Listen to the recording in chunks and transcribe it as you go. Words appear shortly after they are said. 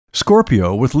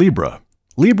Scorpio with Libra.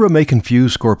 Libra may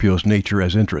confuse Scorpio's nature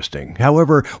as interesting.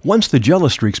 However, once the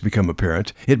jealous streaks become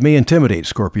apparent, it may intimidate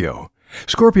Scorpio.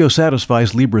 Scorpio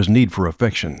satisfies Libra's need for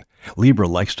affection. Libra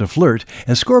likes to flirt,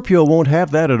 and Scorpio won't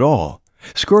have that at all.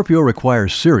 Scorpio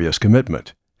requires serious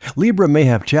commitment. Libra may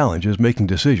have challenges making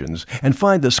decisions and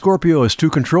find that Scorpio is too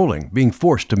controlling, being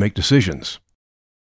forced to make decisions.